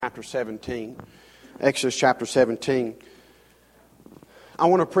Chapter 17. Exodus chapter 17. I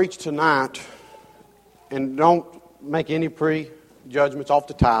want to preach tonight, and don't make any prejudgments off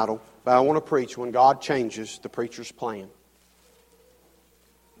the title, but I want to preach when God changes the preacher's plan.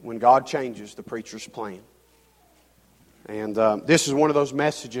 When God changes the preacher's plan. And this is one of those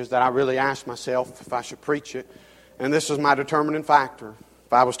messages that I really asked myself if I should preach it. And this was my determining factor.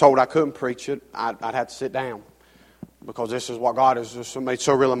 If I was told I couldn't preach it, I'd have to sit down. Because this is what God has just made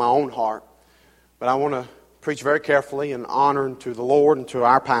so real in my own heart. But I want to preach very carefully and honor to the Lord and to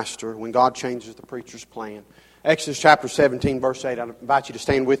our pastor when God changes the preacher's plan. Exodus chapter 17, verse 8. I invite you to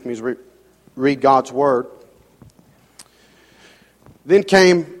stand with me as we read God's Word. Then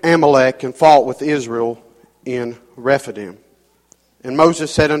came Amalek and fought with Israel in Rephidim. And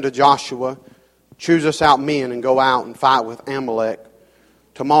Moses said unto Joshua, choose us out men and go out and fight with Amalek.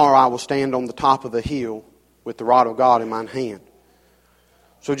 Tomorrow I will stand on the top of the hill with the rod of God in mine hand.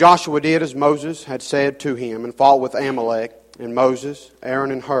 So Joshua did as Moses had said to him, and fought with Amalek. And Moses,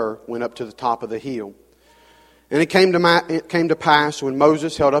 Aaron, and Hur went up to the top of the hill. And it came to pass, when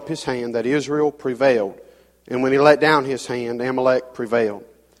Moses held up his hand, that Israel prevailed. And when he let down his hand, Amalek prevailed.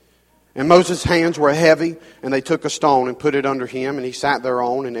 And Moses' hands were heavy, and they took a stone and put it under him, and he sat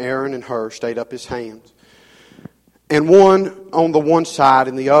thereon, and Aaron and Hur stayed up his hands. And one on the one side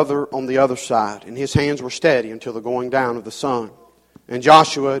and the other on the other side. And his hands were steady until the going down of the sun. And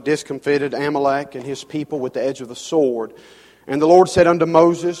Joshua discomfited Amalek and his people with the edge of the sword. And the Lord said unto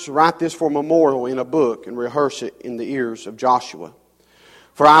Moses, write this for a memorial in a book, and rehearse it in the ears of Joshua.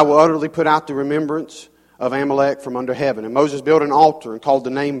 For I will utterly put out the remembrance of Amalek from under heaven. And Moses built an altar and called the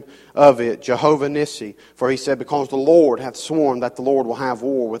name of it Jehovah Nissi. For he said, because the Lord hath sworn that the Lord will have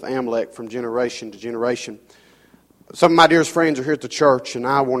war with Amalek from generation to generation. Some of my dearest friends are here at the church, and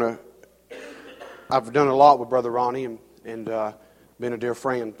I've done a lot with Brother Ronnie and been a dear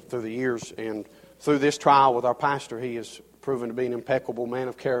friend through the years. And through this trial with our pastor, he has proven to be an impeccable man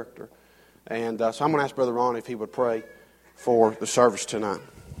of character. And so I'm going to ask Brother Ronnie if he would pray for the service tonight.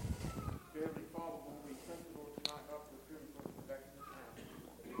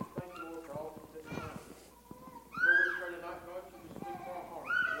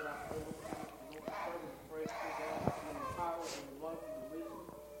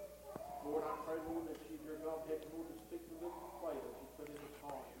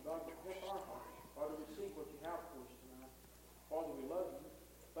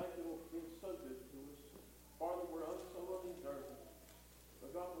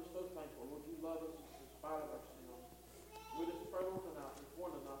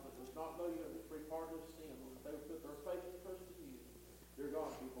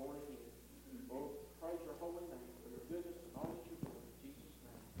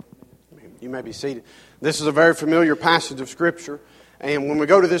 You may be seated. This is a very familiar passage of Scripture. And when we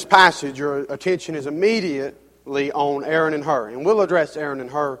go to this passage, your attention is immediately on Aaron and Hur. And we'll address Aaron and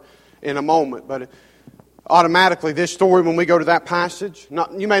Hur in a moment. But automatically, this story, when we go to that passage,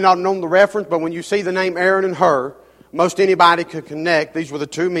 you may not have known the reference, but when you see the name Aaron and Hur, most anybody could connect. These were the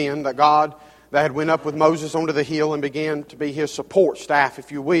two men that had went up with Moses onto the hill and began to be his support staff,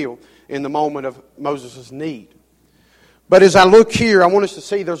 if you will, in the moment of Moses' need. But as I look here, I want us to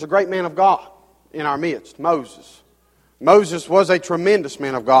see there's a great man of God in our midst, Moses. Moses was a tremendous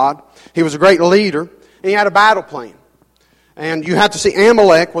man of God. He was a great leader, and he had a battle plan. And you have to see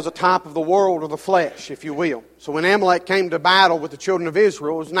Amalek was a type of the world or the flesh, if you will. So when Amalek came to battle with the children of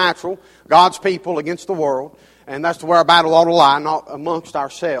Israel, it was natural, God's people against the world. And that's where our battle ought to lie, not amongst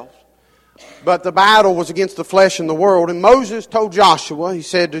ourselves. But the battle was against the flesh and the world. And Moses told Joshua, he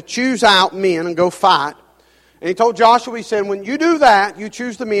said, to choose out men and go fight. And he told Joshua, he said, when you do that, you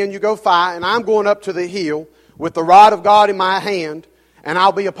choose the men, you go fight, and I'm going up to the hill with the rod of God in my hand, and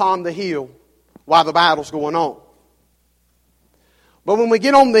I'll be upon the hill while the battle's going on. But when we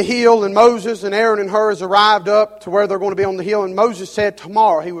get on the hill, and Moses and Aaron and Hur has arrived up to where they're going to be on the hill, and Moses said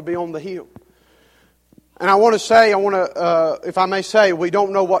tomorrow he would be on the hill. And if I may say, we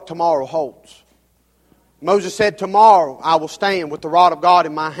don't know what tomorrow holds. Moses said, tomorrow I will stand with the rod of God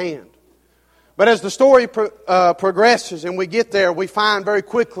in my hand. But as the story progresses and we get there, we find very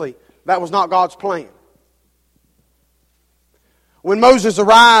quickly that was not God's plan. When Moses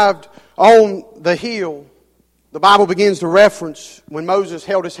arrived on the hill, the Bible begins to reference when Moses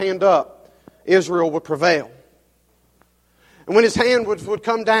held his hand up, Israel would prevail. And when his hand would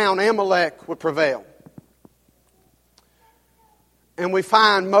come down, Amalek would prevail. And we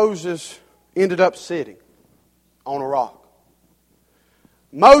find Moses ended up sitting on a rock.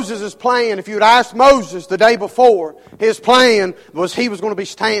 Moses' plan, if you'd asked Moses the day before, his plan was he was going to be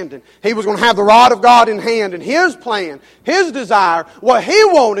standing. He was going to have the rod of God in hand. And his plan, his desire, what he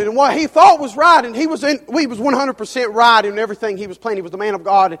wanted and what he thought was right, and he was 100% right in everything he was planning. He was the man of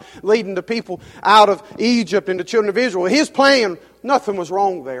God leading the people out of Egypt and the children of Israel. His plan, nothing was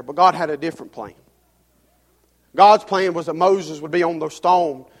wrong there, but God had a different plan. God's plan was that Moses would be on the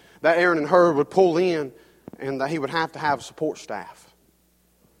stone that Aaron and Hur would pull in, and that he would have to have a support staff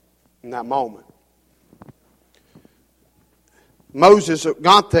in that moment. Moses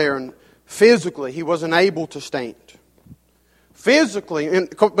got there, and physically he wasn't able to stand. Physically,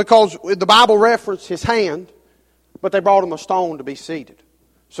 because the Bible referenced his hand, but they brought him a stone to be seated.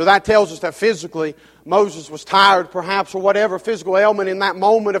 So that tells us that physically Moses was tired, perhaps, or whatever physical ailment in that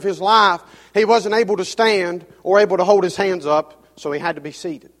moment of his life. He wasn't able to stand or able to hold his hands up, so he had to be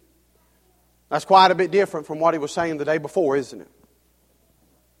seated. That's quite a bit different from what he was saying the day before, isn't it?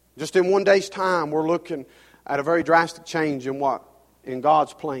 Just in one day's time, we're looking at a very drastic change in what? In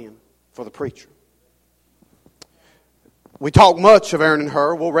God's plan for the preacher. We talk much of Aaron and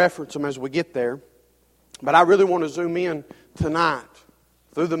Hur. We'll reference them as we get there. But I really want to zoom in tonight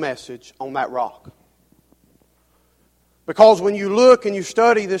through the message on that rock. Because when you look and you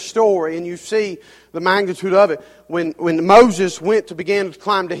study this story and you see the magnitude of it, when Moses went to begin to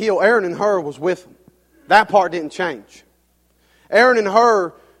climb the hill, Aaron and Hur was with him. That part didn't change. Aaron and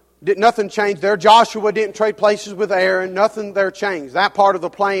Hur, nothing changed there. Joshua didn't trade places with Aaron. Nothing there changed. That part of the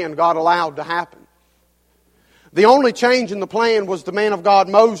plan God allowed to happen. The only change in the plan was the man of God,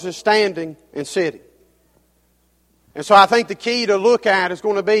 Moses, standing and sitting. And so I think the key to look at is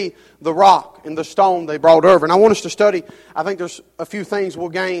going to be the rock and the stone they brought over. And I want us to study, I think there's a few things we'll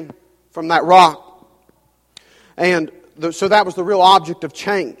gain from that rock. And so that was the real object of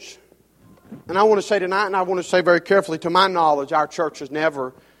change. And I want to say tonight, and I want to say very carefully, to my knowledge, our church has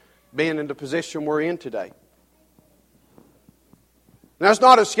never been in the position we're in today. Now, it's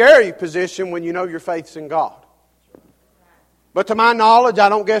not a scary position when you know your faith's in God. But to my knowledge, I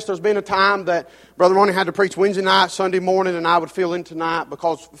don't guess there's been a time that Brother Ronnie had to preach Wednesday night, Sunday morning, and I would fill in tonight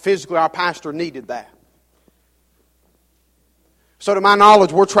because physically our pastor needed that. So to my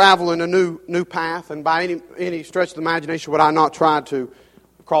knowledge, we're traveling a new path, and by any stretch of the imagination would I not try to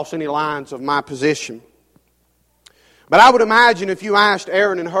cross any lines of my position. But I would imagine if you asked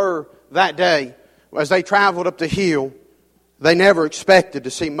Aaron and Hur that day, as they traveled up the hill, they never expected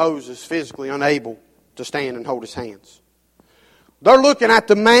to see Moses physically unable to stand and hold his hands. They're looking at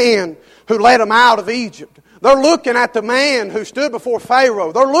the man who led them out of Egypt. They're looking at the man who stood before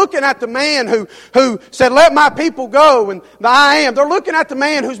Pharaoh. They're looking at the man who said, "Let my people go," and the I am. They're looking at the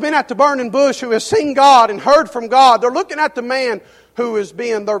man who's been at the burning bush, who has seen God and heard from God. They're looking at the man who is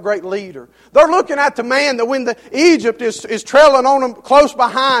being their great leader. They're looking at the man that when Egypt is trailing on them close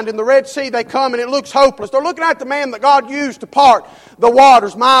behind, in the Red Sea they come and it looks hopeless. They're looking at the man that God used to part the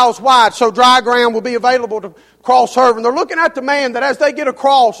waters miles wide so dry ground will be available to cross over. And they're looking at the man that as they get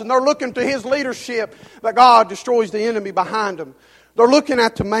across and they're looking to his leadership, that God destroys the enemy behind them. They're looking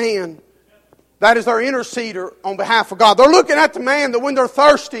at the man that is their interceder on behalf of God. They're looking at the man that when they're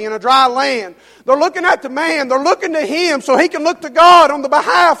thirsty in a dry land, they're looking at the man, they're looking to him so he can look to God on the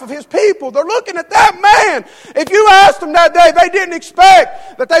behalf of his people. They're looking at that man. If you asked them that day, they didn't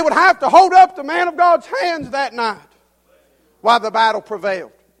expect that they would have to hold up the man of God's hands that night while the battle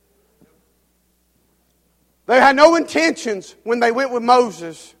prevailed. They had no intentions when they went with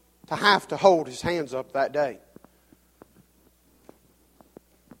Moses to have to hold his hands up that day.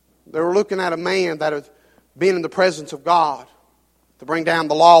 They were looking at a man that had been in the presence of God to bring down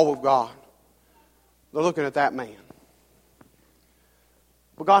the law of God. They're looking at that man.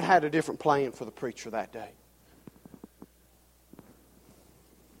 But God had a different plan for the preacher that day.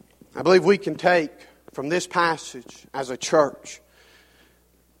 I believe we can take from this passage as a church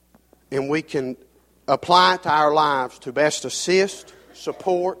and we can apply it to our lives to best assist,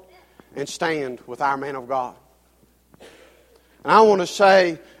 support, and stand with our man of God. And I want to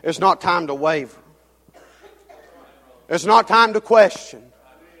say it's not time to waver. It's not time to question.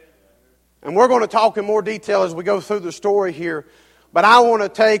 And we're going to talk in more detail as we go through the story here. But I want to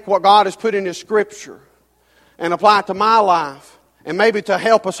take what God has put in His Scripture and apply it to my life. And maybe to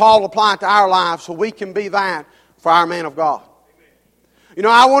help us all apply it to our lives so we can be that for our man of God. You know,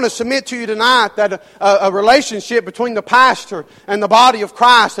 I want to submit to you tonight that a relationship between the pastor and the body of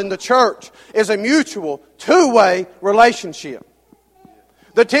Christ and the church is a mutual, two-way relationship.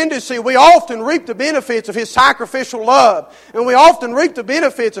 The tendency, we often reap the benefits of His sacrificial love. And we often reap the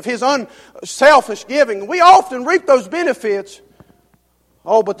benefits of His unselfish giving. We often reap those benefits.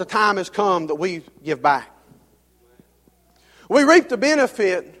 Oh, but the time has come that we give back. We reap the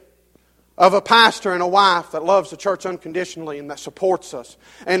benefit of a pastor and a wife that loves the church unconditionally and that supports us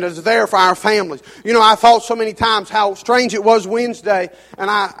and is there for our families. You know, I thought so many times how strange it was Wednesday, and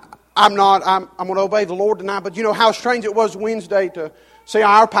I'm going to obey the Lord tonight, but you know how strange it was Wednesday to see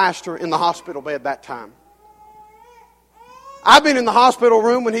our pastor in the hospital bed that time. I've been in the hospital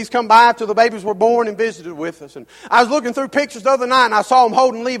room when he's come by after the babies were born and visited with us. And I was looking through pictures the other night and I saw him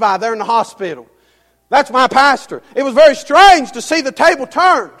holding Levi there in the hospital. That's my pastor. It was very strange to see the table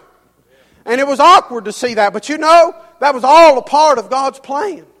turned. And it was awkward to see that. But you know, that was all a part of God's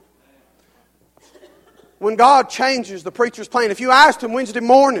plan. When God changes the preacher's plan. If you asked him Wednesday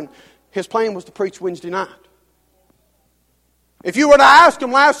morning, his plan was to preach Wednesday night. If you were to ask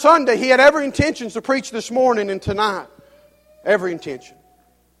him last Sunday, he had every intention to preach this morning and tonight. Every intention.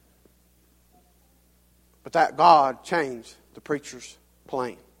 But that God changed the preacher's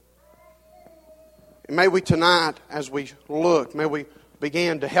plan. And may we tonight, as we look, may we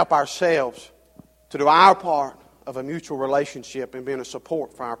begin to help ourselves to do our part of a mutual relationship and being a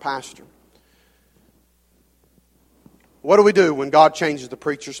support for our pastor. What do we do when God changes the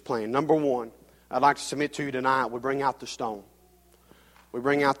preacher's plan? Number one, I'd like to submit to you tonight, we bring out the stone. We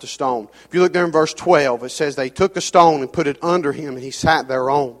bring out the stone. If you look there in verse 12, it says they took a stone and put it under him and he sat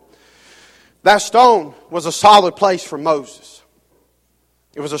thereon. That stone was a solid place for Moses.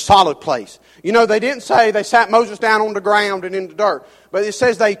 It was a solid place. You know, they didn't say they sat Moses down on the ground and in the dirt. But it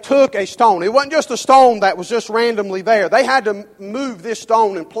says they took a stone. It wasn't just a stone that was just randomly there. They had to move this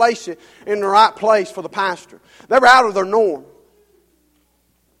stone and place it in the right place for the pastor. They were out of their norm.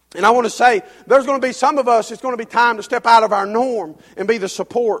 And I want to say, there's going to be some of us, it's going to be time to step out of our norm and be the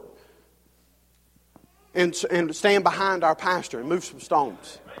support and stand behind our pastor and move some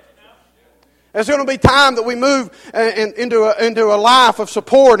stones. There's going to be time that we move into a life of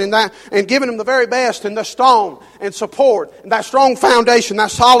support and giving them the very best in the stone and support and that strong foundation,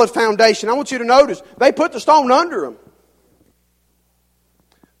 that solid foundation. I want you to notice, they put the stone under him.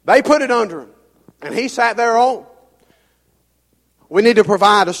 They put it under him. And he sat there on. We need to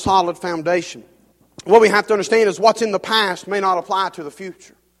provide a solid foundation. What we have to understand is what's in the past may not apply to the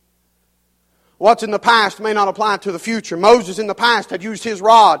future. What's in the past may not apply to the future. Moses in the past had used his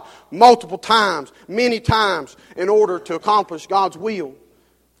rod multiple times, many times, in order to accomplish God's will.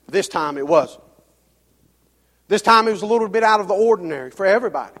 This time it wasn't. This time it was a little bit out of the ordinary for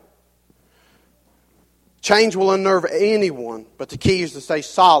everybody. Change will unnerve anyone, but the key is to stay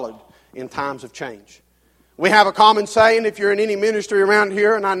solid in times of change. We have a common saying, if you're in any ministry around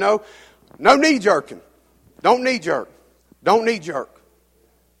here, and I know, no knee-jerking. Don't knee-jerk. Don't knee-jerk.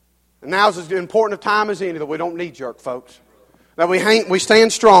 And now's as important a time as any that we don't knee-jerk, folks. That we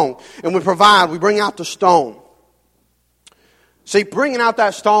stand strong and we provide, we bring out the stone. See, bringing out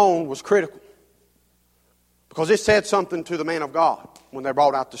that stone was critical. Because it said something to the man of God when they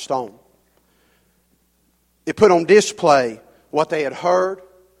brought out the stone. It put on display what they had heard,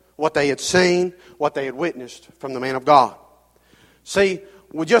 what they had seen, what they had witnessed from the man of God. See,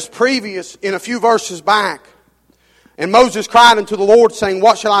 we just previous, in a few verses back, and Moses cried unto the Lord, saying,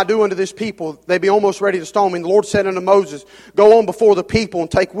 what shall I do unto this people? They be almost ready to stone me. And the Lord said unto Moses, go on before the people, and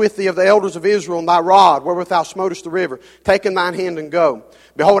take with thee of the elders of Israel and thy rod, wherewith thou smotest the river. Take in thine hand and go.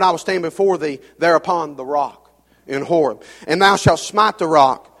 Behold, I will stand before thee there upon the rock in Horeb. And thou shalt smite the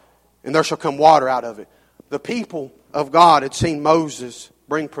rock, and there shall come water out of it. The people of God had seen Moses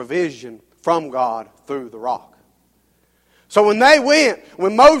bring provision from God through the rock. So when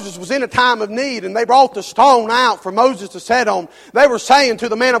Moses was in a time of need and they brought the stone out for Moses to sit on, they were saying to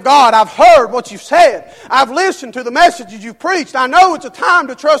the man of God, I've heard what you've said. I've listened to the messages you've preached. I know it's a time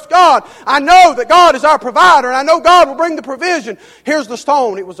to trust God. I know that God is our provider, and I know God will bring the provision. Here's the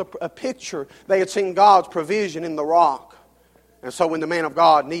stone. It was a picture. They had seen God's provision in the rock. And so when the man of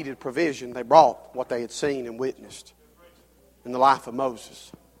God needed provision, they brought what they had seen and witnessed in the life of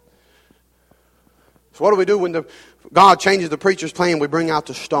Moses. So what do we do when God changes the preacher's plan? We bring out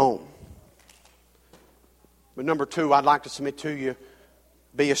the stone. But number two, I'd like to submit to you,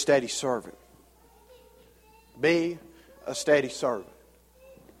 be a steady servant. Be a steady servant.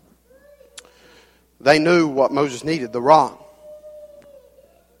 They knew what Moses needed, the rock.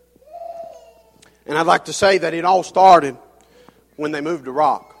 And I'd like to say that it all started when they moved the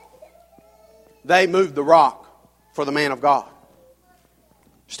rock. They moved the rock for the man of God.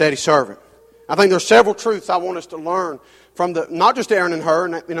 Steady servant. I think there's several truths I want us to learn from not just Aaron and Hur,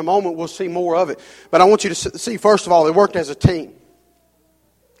 and in a moment we'll see more of it. But I want you to see, first of all, they worked as a team.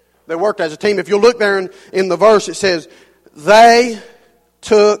 They worked as a team. If you look there in the verse, it says, they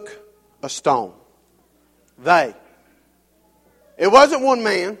took a stone. They. It wasn't one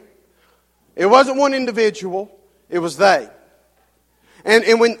man. It wasn't one individual. It was they.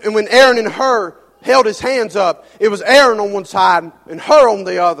 And when Aaron and Hur held his hands up, it was Aaron on one side and Hur on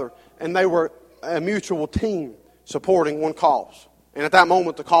the other. And they were a mutual team supporting one cause. And at that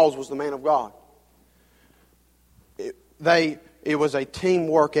moment, the cause was the man of God. It was a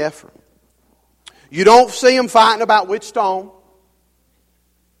teamwork effort. You don't see them fighting about which stone.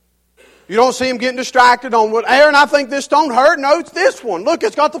 You don't see them getting distracted on what, Aaron, I think this stone hurt. No, it's this one. Look,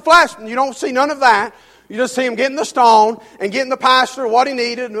 it's got the flash. You don't see none of that. You just see him getting the stone and getting the pastor what he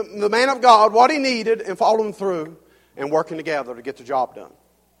needed, the man of God what he needed, and following through and working together to get the job done.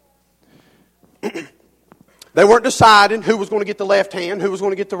 They weren't deciding who was going to get the left hand, who was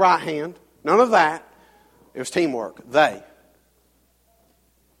going to get the right hand. None of that. It was teamwork. They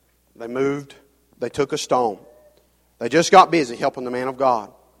moved. They took a stone. They just got busy helping the man of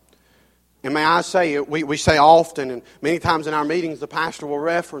God. And may I say, we say often, and many times in our meetings, the pastor will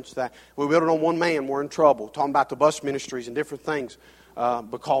reference that we build it on one man, we're in trouble. Talking about the bus ministries and different things,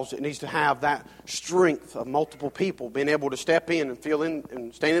 because it needs to have that strength of multiple people being able to step in and fill in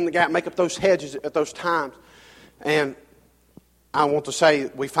and stand in the gap, make up those hedges at those times. And I want to say,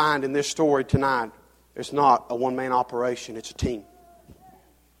 we find in this story tonight, it's not a one-man operation, it's a team.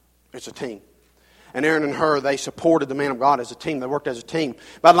 It's a team. And Aaron and Hur, they supported the man of God as a team. They worked as a team.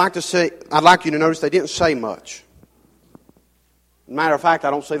 But I'd like you to notice they didn't say much. Matter of fact, I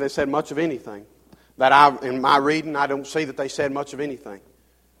don't see they said much of anything. In my reading, I don't see that they said much of anything.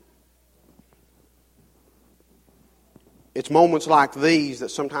 It's moments like these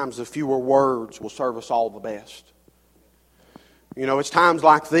that sometimes the fewer words will serve us all the best. You know, it's times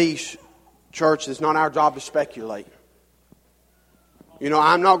like these, church, it's not our job to speculate. You know,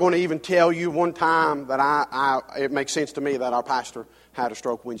 I'm not going to even tell you one time that it makes sense to me that our pastor had a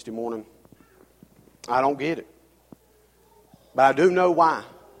stroke Wednesday morning. I don't get it. But I do know why.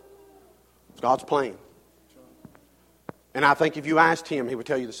 It's God's plan. And I think if you asked him, he would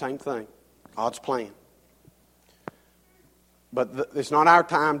tell you the same thing. God's plan. But it's not our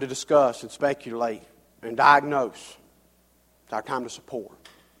time to discuss and speculate and diagnose. It's our time to support.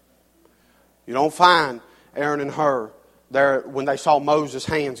 You don't find Aaron and Hur there when they saw Moses'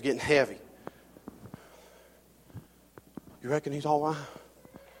 hands getting heavy. You reckon he's all right?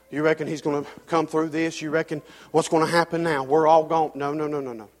 You reckon he's going to come through this? You reckon what's going to happen now? We're all gone.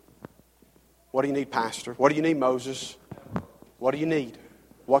 No. What do you need, Pastor? What do you need, Moses? What do you need?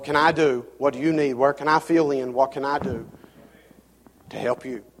 What can I do? What do you need? Where can I fill in? What can I do to help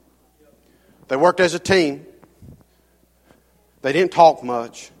you? They worked as a team. They didn't talk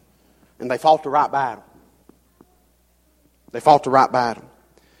much. And they fought the right battle. They fought the right battle.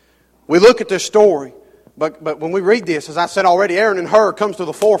 We look at this story, but when we read this, as I said already, Aaron and Hur comes to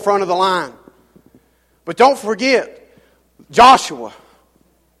the forefront of the line. But don't forget, Joshua,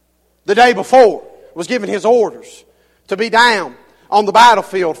 the day before, was given his orders to be down on the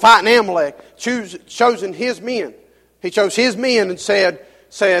battlefield fighting Amalek, choosing his men. He chose his men and said,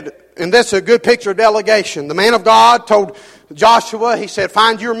 and this is a good picture of delegation. The man of God told Joshua, he said,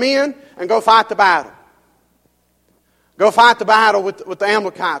 find your men and go fight the battle. Go fight the battle with the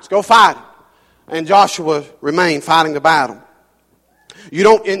Amalekites. Go fight it. And Joshua remained fighting the battle.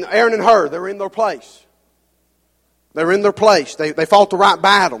 Aaron and Hur, they were in their place. They were in their place. They fought the right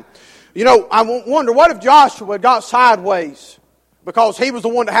battle. You know, I wonder, what if Joshua got sideways because he was the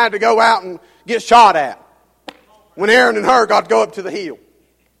one that had to go out and get shot at when Aaron and Hur got to go up to the hill?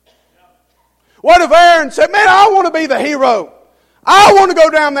 What if Aaron said, man, I want to be the hero. I want to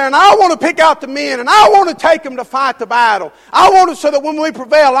go down there and I want to pick out the men and I want to take them to fight the battle. I want it so that when we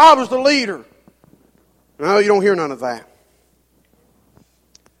prevail, I was the leader. No, you don't hear none of that.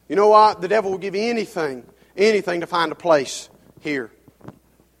 You know what? The devil will give you anything to find a place here.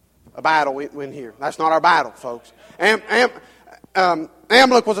 A battle in here. That's not our battle, folks.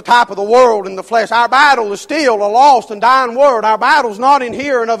 Amalek was a type of the world in the flesh. Our battle is still a lost and dying world. Our battle's not in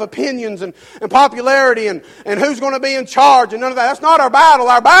here and of opinions and popularity and who's going to be in charge and none of that. That's not our battle.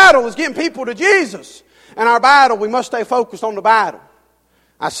 Our battle is getting people to Jesus. And our battle, we must stay focused on the battle.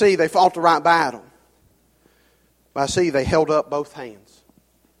 I see they fought the right battle. But I see they held up both hands.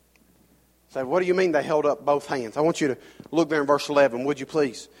 So what do you mean they held up both hands? I want you to look there in verse 11, would you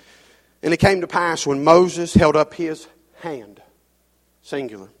please? And it came to pass when Moses held up his hand,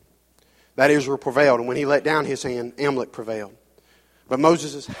 singular, that Israel prevailed. And when he let down his hand, Amalek prevailed. But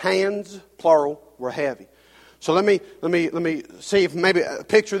Moses' hands, plural, were heavy. So let me see if maybe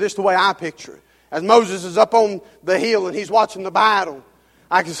picture this the way I picture it. As Moses is up on the hill and he's watching the battle,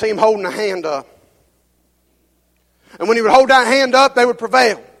 I can see him holding a hand up. And when he would hold that hand up, they would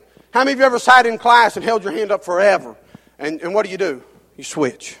prevail. How many of you ever sat in class and held your hand up forever? And what do? You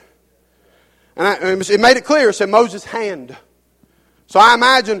switch. And it made it clear. It said Moses' hand. So I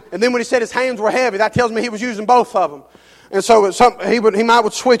imagine, and then when he said his hands were heavy, that tells me he was using both of them. And so he might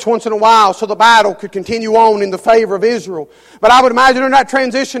would switch once in a while so the battle could continue on in the favor of Israel. But I would imagine in that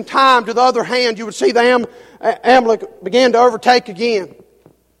transition time, to the other hand, you would see the Amalek begin to overtake again.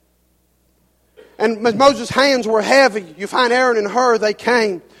 And as Moses' hands were heavy, you find Aaron and Hur, they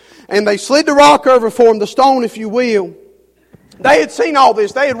came. And they slid the rock over for him, the stone, if you will. They had seen all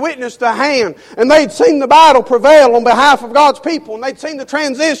this. They had witnessed the hand. And they had seen the battle prevail on behalf of God's people. And they'd seen the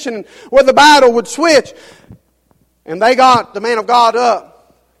transition where the battle would switch. And they got the man of God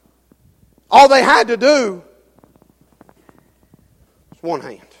up. All they had to do was one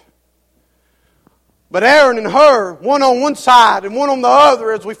hand. But Aaron and Hur, one on one side and one on the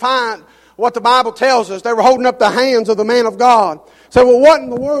other, as we find what the Bible tells us, they were holding up the hands of the man of God. So, well, what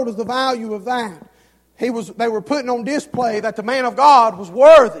in the world is the value of that? They were putting on display that the man of God was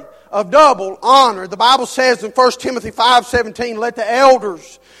worthy of double honor. The Bible says in 1 Timothy 5:17, let the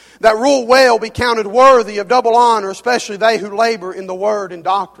elders that rule well be counted worthy of double honor, especially they who labor in the word and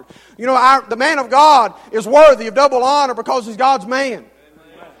doctrine. You know, the man of God is worthy of double honor because he's God's man.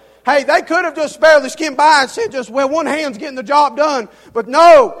 Hey, they could have just barely skimmed by and said one hand's getting the job done. But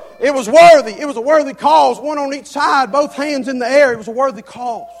no, it was worthy. It was a worthy cause, one on each side, both hands in the air. It was a worthy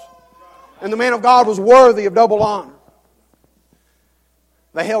cause. And the man of God was worthy of double honor.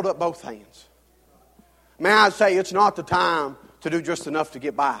 They held up both hands. May I say, it's not the time to do just enough to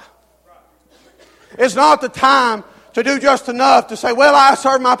get by. It's not the time to do just enough to say, well, I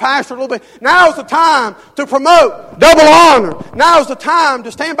served my pastor a little bit. Now's the time to promote double honor. Now's the time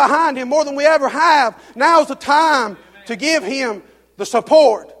to stand behind him more than we ever have. Now's the time to give him the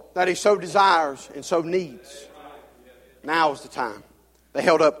support that he so desires and so needs. Now is the time. They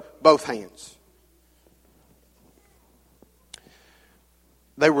held up both hands.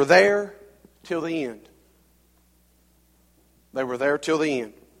 They were there till the end. They were there till the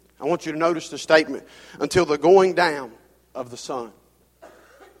end. I want you to notice the statement, until the going down of the sun.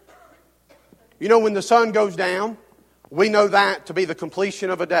 You know, when the sun goes down, we know that to be the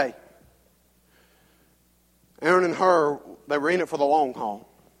completion of a day. Aaron and Hur, they were in it for the long haul.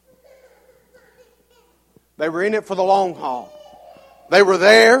 They were in it for the long haul. They were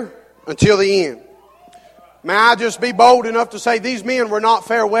there until the end. May I just be bold enough to say these men were not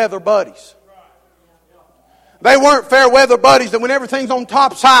fair weather buddies. They weren't fair weather buddies that when everything's on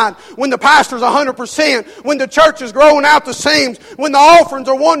top side, when the pastor's 100%, when the church is growing out the seams, when the offerings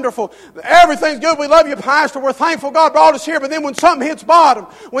are wonderful, everything's good. We love you, pastor. We're thankful God brought us here. But then when something hits bottom,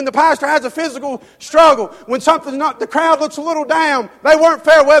 when the pastor has a physical struggle, when something's not, the crowd looks a little down, they weren't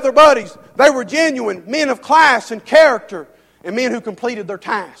fair weather buddies. They were genuine men of class and character and men who completed their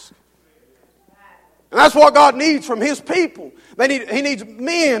task. And that's what God needs from His people. He needs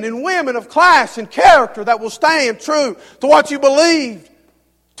men and women of class and character that will stand true to what you believed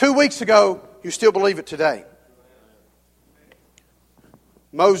 2 weeks ago. You still believe it today.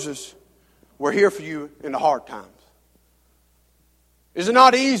 Moses, we're here for you in the hard times. Is it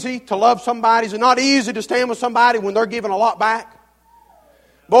not easy to love somebody? Is it not easy to stand with somebody when they're giving a lot back?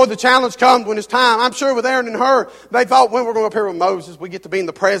 Boy, the challenge comes when it's time. I'm sure with Aaron and Hur, they thought, when we're going up here with Moses, we get to be in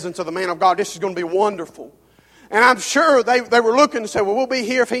the presence of the man of God. This is going to be wonderful. And I'm sure they were looking to say, well, we'll be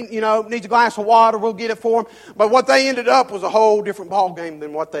here if he needs a glass of water, we'll get it for him. But what they ended up was a whole different ball game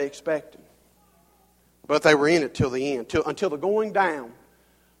than what they expected. But they were in it till the end, until the going down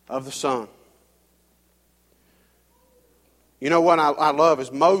of the sun. You know what I love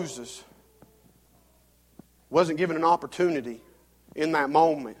is Moses wasn't given an opportunity in that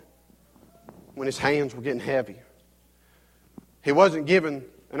moment when his hands were getting heavy. He wasn't given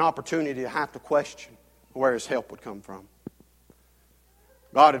an opportunity to have to question where his help would come from.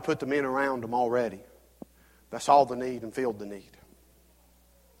 God had put the men around him already that saw the need and filled the need.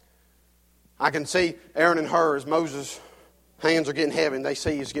 I can see Aaron and Hur as Moses' hands are getting heavy and they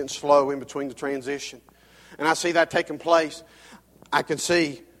see he's getting slow in between the transition. And I see that taking place. I can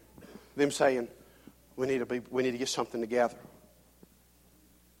see them saying, we need to get something together.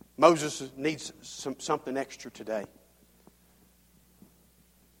 Moses needs something extra today.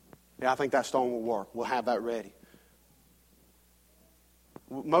 Yeah, I think that stone will work. We'll have that ready.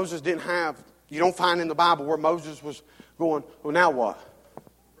 Moses didn't have, you don't find in the Bible where Moses was going, well, now what?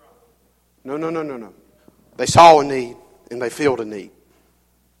 No. They saw a need and they filled a need.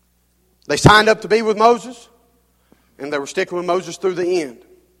 They signed up to be with Moses and they were sticking with Moses through the end.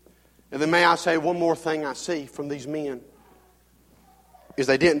 And then may I say one more thing I see from these men is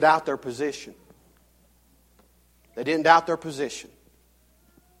they didn't doubt their position. They didn't doubt their position.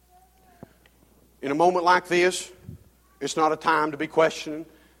 In a moment like this, it's not a time to be questioning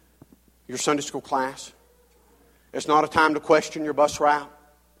your Sunday school class. It's not a time to question your bus route.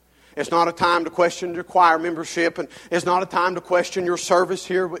 It's not a time to question your choir membership. And it's not a time to question your service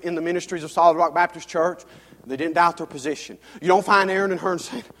here in the ministries of Solid Rock Baptist Church. They didn't doubt their position. You don't find Aaron and Hern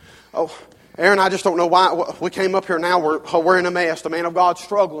saying, "Oh, Aaron, I just don't know why. We came up here now. We're in a mess. The man of God's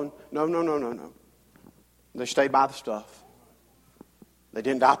struggling." No. They stayed by the stuff. They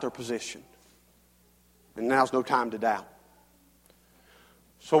didn't doubt their position. And now's no time to doubt.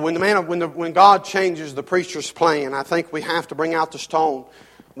 So when God changes the preacher's plan, I think we have to bring out the stone.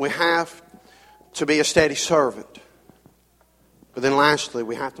 We have to be a steady servant. But then lastly,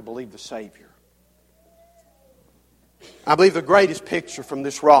 we have to believe the Savior. I believe the greatest picture from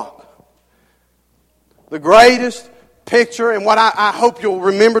this rock, the greatest picture, and what I hope you'll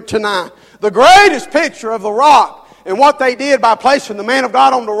remember tonight, the greatest picture of the rock and what they did by placing the man of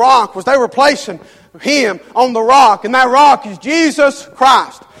God on the rock was they were placing Him on the rock, and that rock is Jesus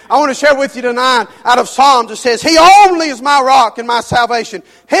Christ. I want to share with you tonight out of Psalms. It says, "He only is my rock and my salvation.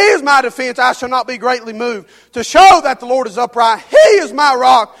 He is my defense. I shall not be greatly moved. To show that the Lord is upright, He is my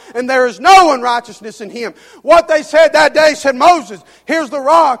rock, and there is no unrighteousness in Him." What they said that day said, "Moses, here's the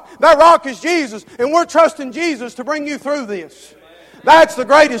rock. That rock is Jesus, and we're trusting Jesus to bring you through this." That's the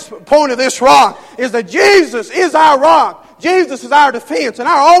greatest point of this rock, is that Jesus is our rock. Jesus is our defense, and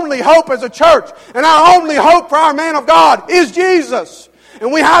our only hope as a church, and our only hope for our man of God is Jesus.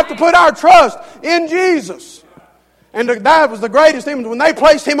 And we have to put our trust in Jesus. And that was the greatest thing. When they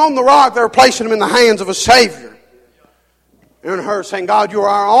placed Him on the rock, they were placing Him in the hands of a Savior. Aaron and Hur saying, "God, You are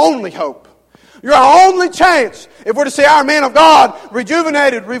our only hope. You're our only chance. If we're to see our man of God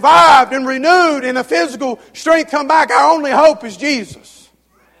rejuvenated, revived, and renewed, and a physical strength come back, our only hope is Jesus.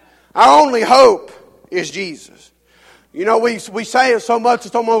 Our only hope is Jesus." You know, we say it so much,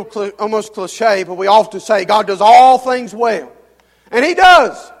 it's almost cliche, but we often say God does all things well. And He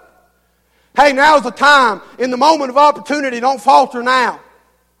does. Hey, now's the time. In the moment of opportunity, don't falter now.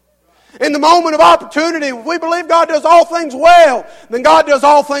 In the moment of opportunity, if we believe God does all things well, then God does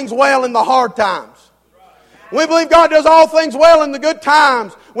all things well in the hard times. We believe God does all things well in the good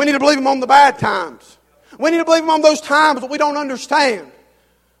times. We need to believe Him on the bad times. We need to believe Him on those times that we don't understand.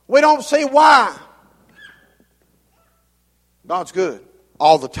 We don't see why. God's good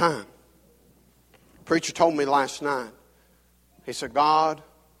all the time. The preacher told me last night, he said, God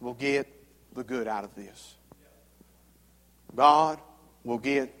will get the good out of this. God will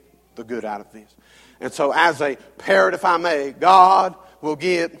get the good out of this. And so as a parrot, if I may, God will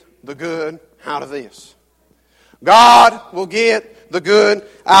get the good out of this. God will get the good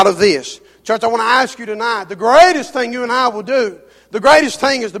out of this. Church, I want to ask you tonight, the greatest thing you and I will do, the greatest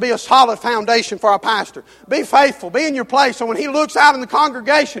thing is to be a solid foundation for our pastor. Be faithful. Be in your place. So when he looks out in the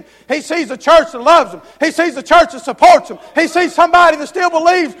congregation, he sees a church that loves him. He sees a church that supports him. He sees somebody that still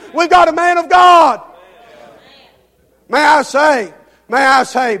believes we've got a man of God. May I say,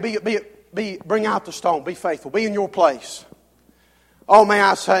 bring out the stone. Be faithful. Be in your place. Oh, may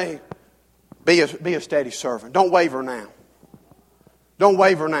I say, be a steady servant. Don't waver now. Don't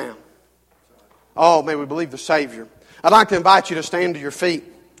waver now. Oh, may we believe the Savior. I'd like to invite you to stand to your feet.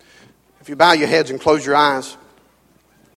 If you bow your heads and close your eyes.